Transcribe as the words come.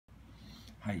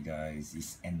Hi guys,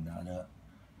 it's another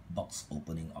box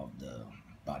opening of the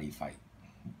Buddyfight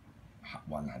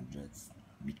 100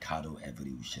 Mikado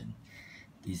Evolution.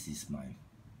 This is my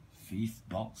fifth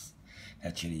box.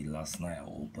 Actually, last night I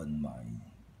opened my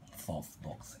fourth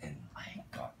box and I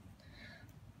got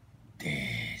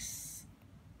this.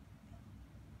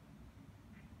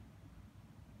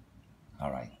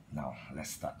 Alright, now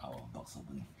let's start our box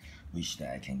opening. Wish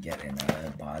that I can get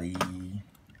another body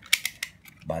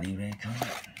record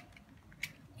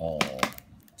or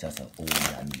just an old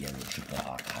and yellow triple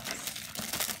R cards.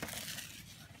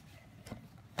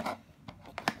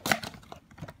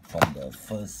 From the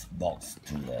first box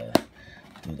to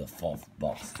the fourth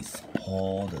box, is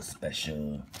all the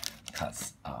special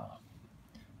cards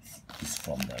is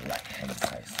from the right hand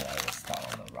side. So I will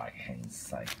start on the right hand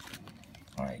side.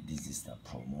 Alright, this is the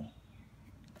promo.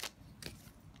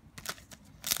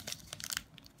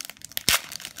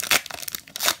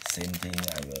 Same thing,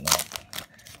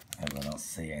 I will not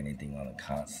say anything on the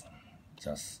cards,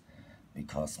 just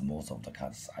because most of the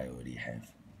cards I already have.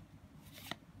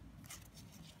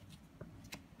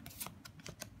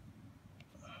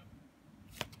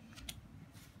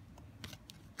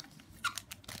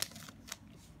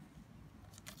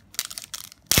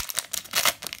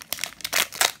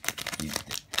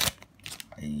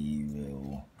 I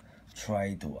will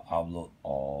try to upload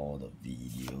all the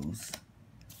videos.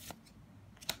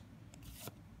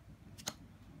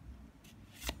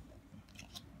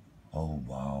 Oh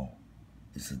wow,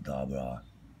 it's a double.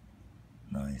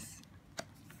 Nice.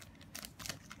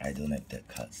 I don't have that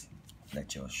cards.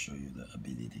 Let me show you the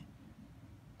ability.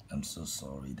 I'm so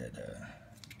sorry that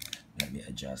let me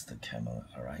adjust the camera.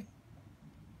 Alright.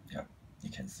 Yep, you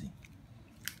can see.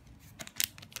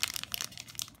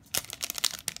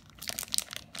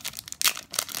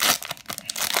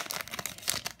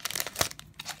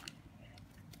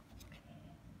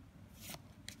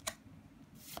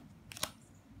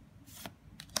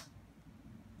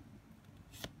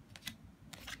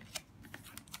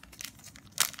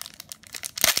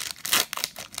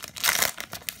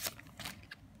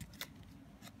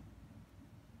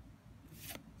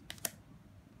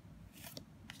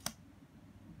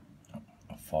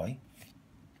 Foil.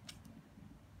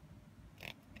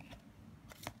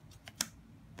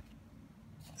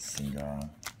 Single.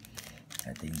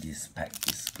 I think this pack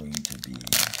is going to be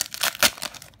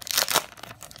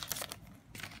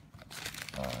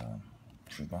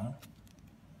triple.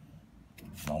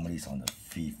 Normally it's on the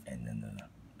fifth and then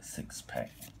the sixth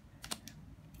pack.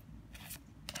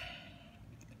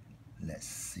 Let's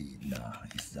see. Nah,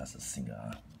 it's just a single.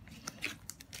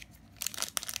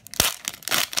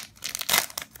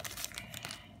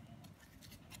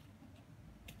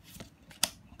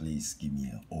 Please give me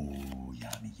a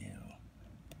yummy yellow.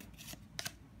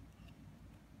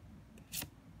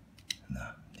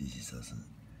 Nah, this is also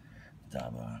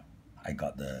double. I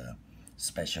got the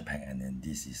special pack and then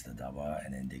this is the double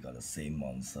and then they got the same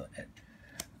monster at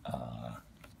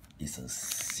it's a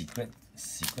secret.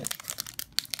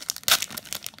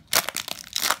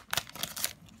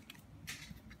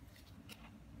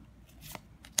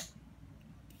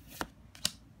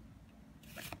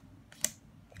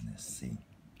 Let's see.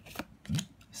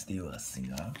 Still a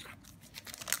single.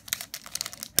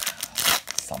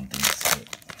 Something's good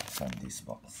from this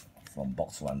box. From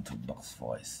box 1 to box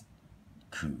 4 is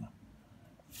cool.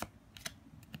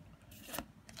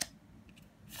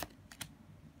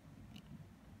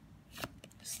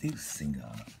 Still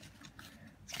single.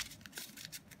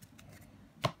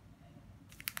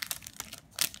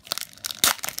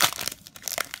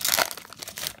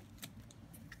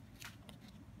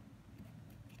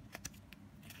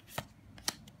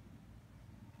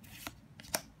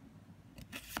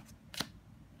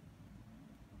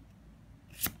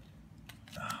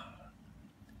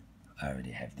 I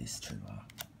already have this triple.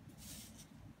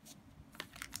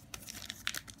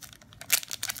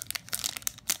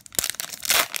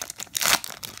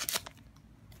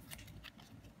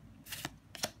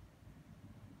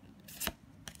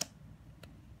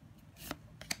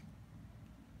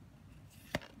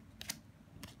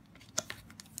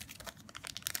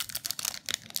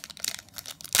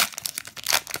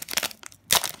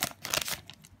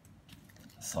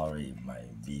 Sorry, my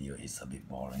video is a bit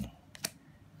boring.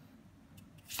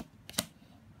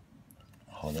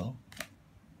 Hello?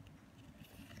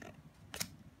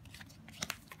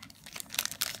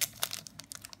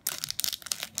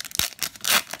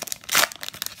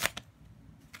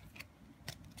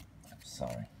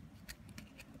 Sorry.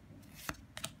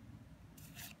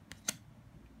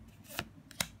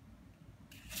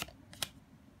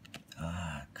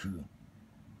 Cool.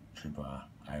 Triple R.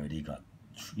 I already got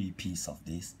 3 pieces of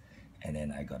this, and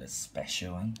then I got a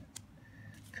special one.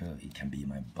 Cool. It can be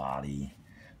my body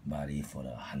for the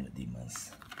 100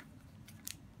 demons.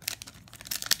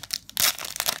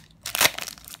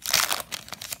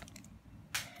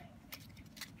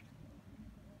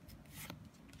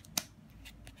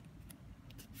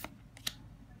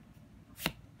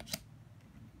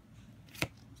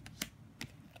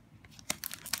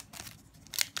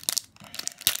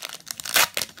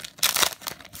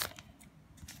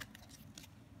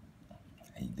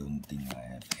 I don't think I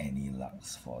have any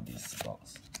lucks for this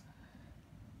box.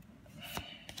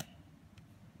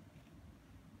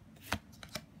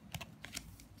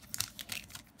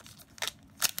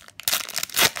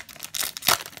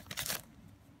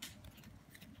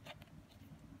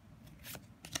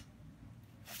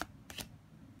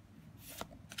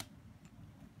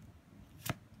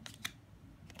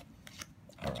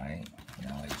 Alright,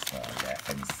 now it's the left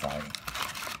hand side,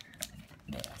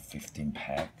 the 15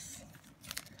 packs.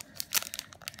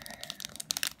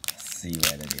 See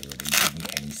whether they will give me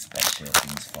any special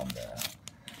things from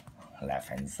the left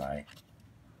hand side.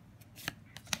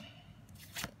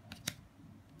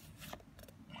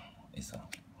 It's a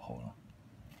hold on.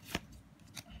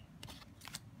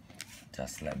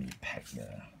 Just let me pack the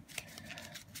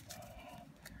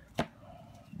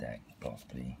deck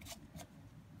properly.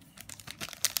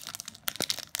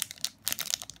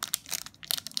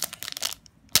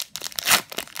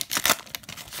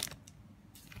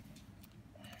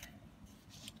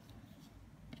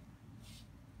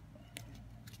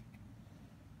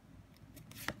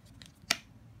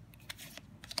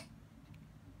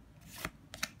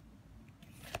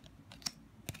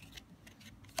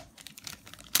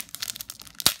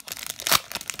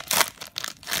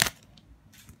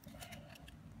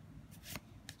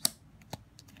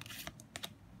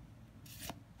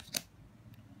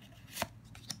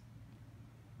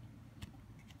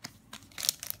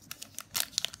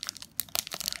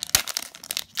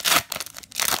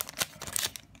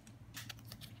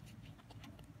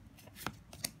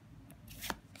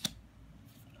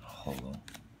 Hold on.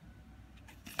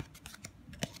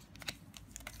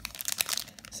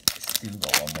 Still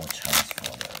got one more chance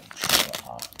for the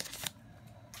triple R.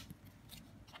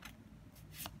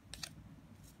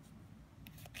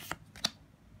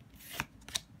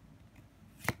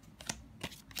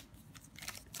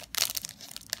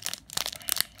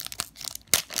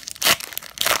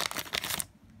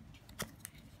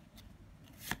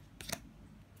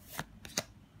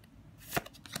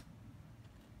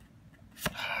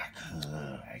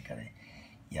 I got it.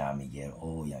 Yamigero.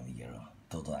 Oh, Yamigero.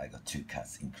 Total, I got 2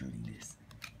 cards, including this.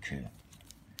 Cool.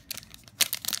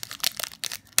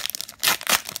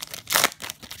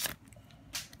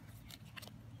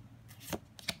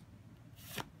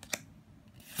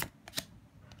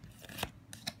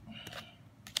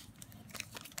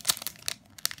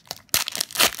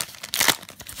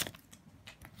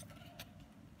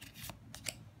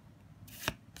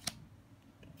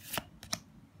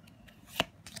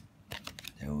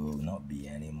 There will not be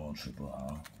any more triple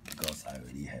R because I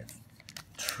already have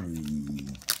 3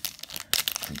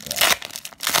 triple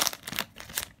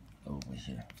R over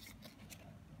here.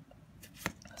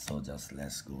 So just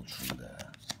let's go through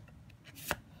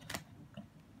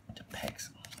the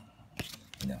packs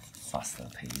in a faster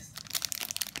pace.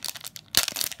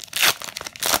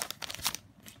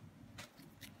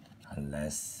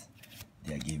 Unless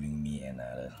they are giving me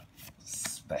another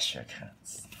special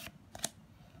cards.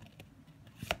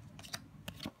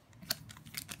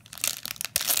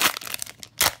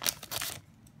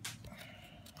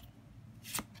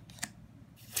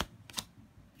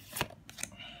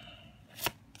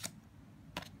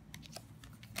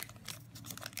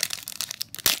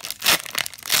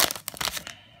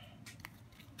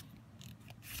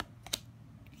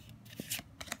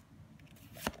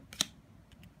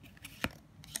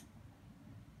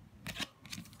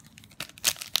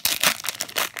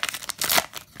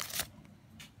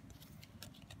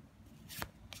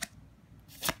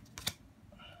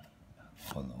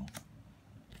 Hold on.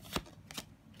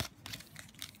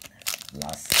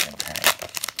 Last attack.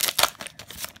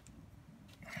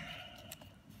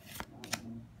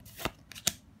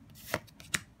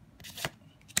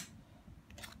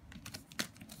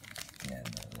 And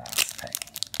the last pack.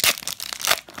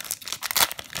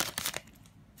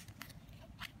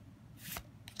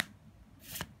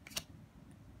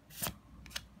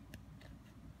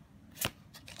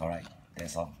 Alright,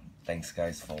 that's all. Thanks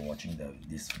guys for watching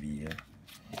this video.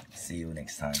 See you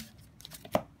next time.